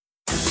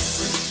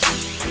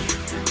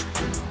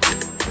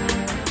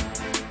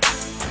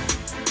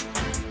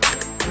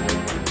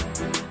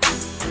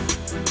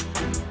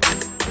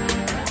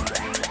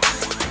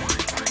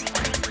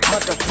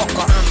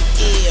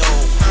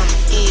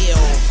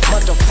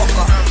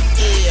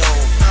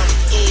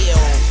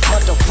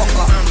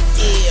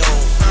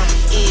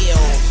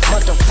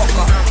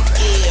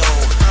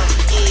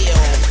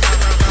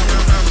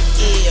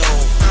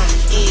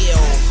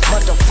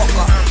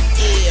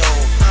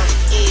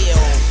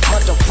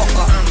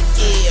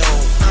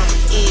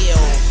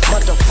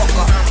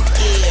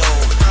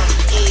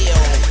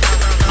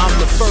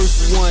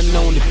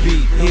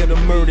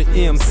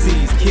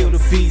MCs. Kill the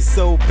beat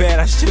so bad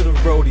I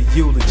should've wrote a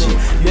eulogy.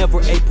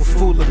 Never April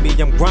Fool of me,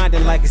 I'm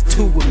grinding like it's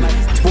two with me.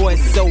 Boy,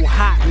 it's so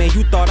hot, man,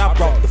 you thought I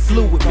brought the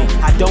flu with me.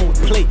 I don't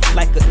play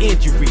like an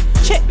injury.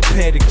 Check the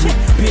pedigree.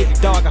 Big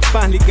dog, I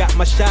finally got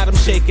my shot, I'm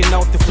shaking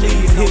off the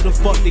fleas. Here to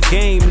fuck the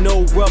game,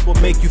 no rubber,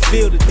 make you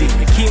feel the D.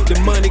 And keep the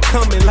money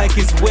coming like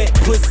it's wet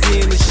pussy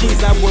in the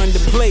sheets. I run the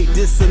play,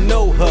 this a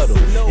no huddle.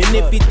 And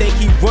if he think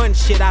he run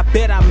shit, I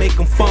bet I make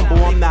him fumble.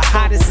 I'm the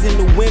hottest in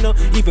the winter,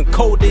 even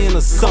colder in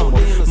the summer.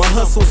 My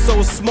hustle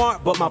so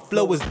smart, but my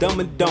flow is dumb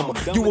and dumber.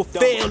 You will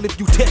fail if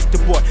you test the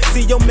boy.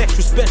 See, I'm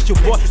extra special,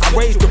 boy. I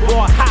raise the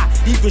bar high,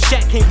 even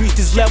Shaq can't reach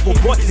this level,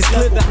 boy. It's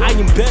clear that I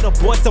am better,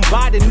 boy.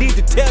 Somebody need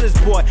to tell this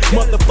boy.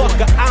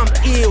 Motherfucker, I'm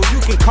ill, you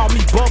can call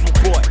me Bubble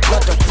Boy.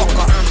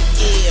 Motherfucker, I'm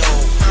ill,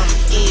 I'm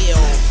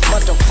ill.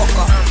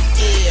 Motherfucker, I'm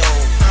ill,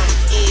 I'm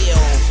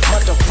ill.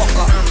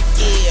 Motherfucker, I'm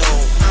ill,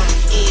 I'm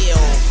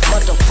ill.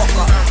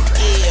 Motherfucker, I'm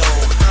ill,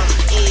 I'm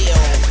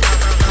ill.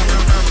 I'm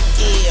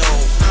ill,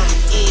 I'm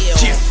ill.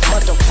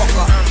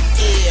 Motherfucker, I'm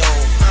ill,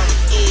 I'm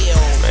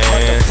ill.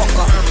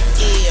 Motherfucker, I'm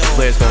ill.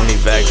 Players don't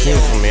need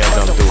vaccines for me, I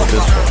done do it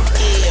this one.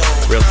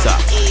 Real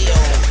top.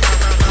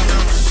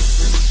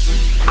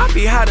 I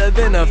be hotter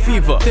than a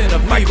fever.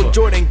 Michael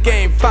Jordan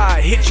game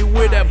 5, hit you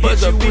with that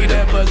buzzer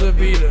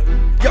beater.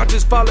 Y'all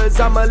just followers,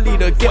 I'm a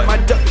leader. Get my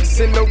ducks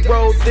in a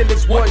row, then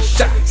it's one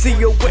shot. See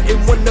you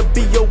wouldn't wanna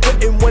be, you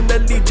wouldn't wanna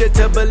lead you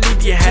to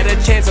believe you had a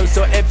chance. I'm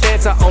so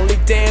advanced, I only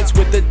dance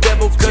with the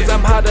devil. Cause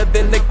I'm hotter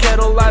than the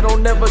kettle, I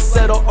don't never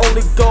settle.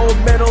 Only gold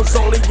medals,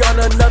 only on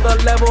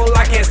another level.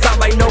 I can't stop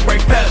like no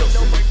brake pedals.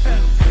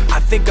 I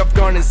think I've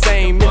gone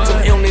insane, mental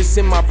illness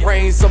in my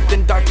brain.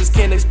 Something doctors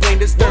can't explain,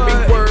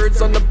 disturbing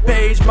words on the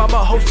page. Mama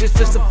hopes it's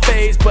just a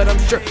phase, but I'm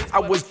sure I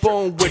was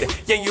born with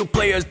it. Yeah, you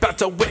players bout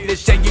to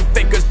witness, yeah, you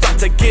fakers bout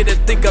to get it.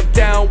 Think I'm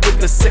down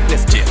with the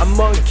sickness, I'm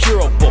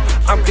uncurable,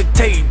 I'm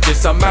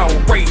contagious, I'm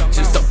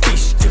outrageous. A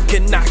beast you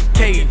cannot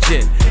cage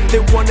in. They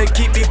wanna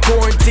keep me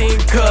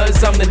quarantined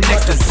cause I'm the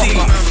next disease.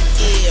 I'm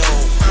ill,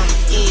 I'm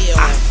ill.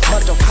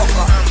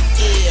 Motherfucker, I'm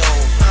ill,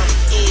 I'm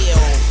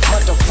ill.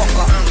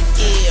 Motherfucker, I'm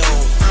ill,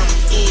 I'm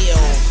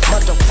ill.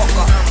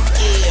 Motherfucker, I'm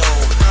ill,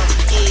 I'm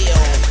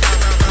ill.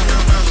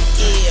 I'm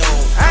ill,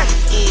 I'm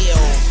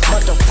ill.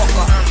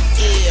 Motherfucker, I'm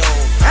ill,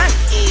 I'm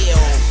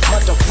ill.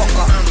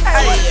 Motherfucker, I'm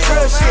ill.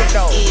 Real shit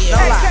though, no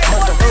lie.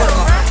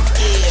 Motherfucker, I'm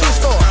ill, True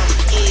story. I'm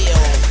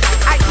ill.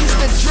 I used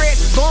to dress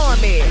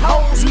bummy,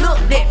 hoes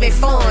looked at me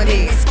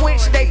funny,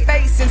 squinched they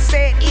face and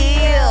said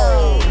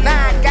ew.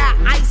 Now I got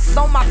ice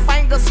on my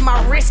fingers,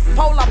 my wrist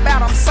pull about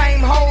them same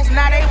hoes,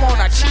 now they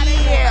wanna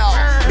chill.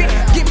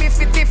 Give me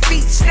 50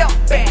 feet, step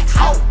back,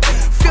 ho.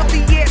 Philthy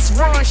yes,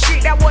 run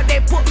shit, that what they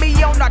put me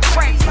on the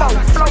track for.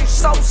 Flow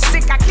so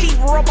sick, I keep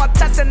rubber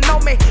touching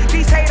on me.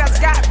 These haters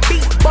got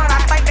beat, but I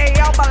think they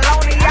all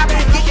baloney. I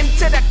been getting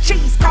to the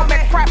cheese, call me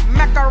crap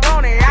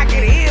macaroni. I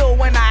get ill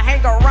when I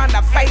hang around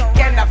the fake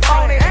and the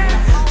phony.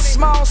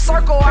 Small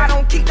circle, I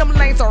don't keep them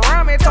lanes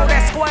around me. Told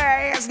that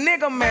square ass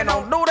nigga, man,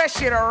 don't do that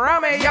shit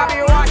around me. Y'all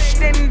be washed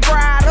and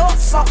dried up,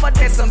 suffer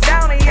than some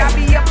downy. I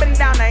be up and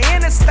down the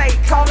interstate,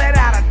 call it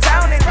out of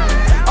town.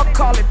 Or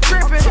call it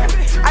tripping.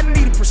 I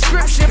need a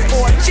prescription.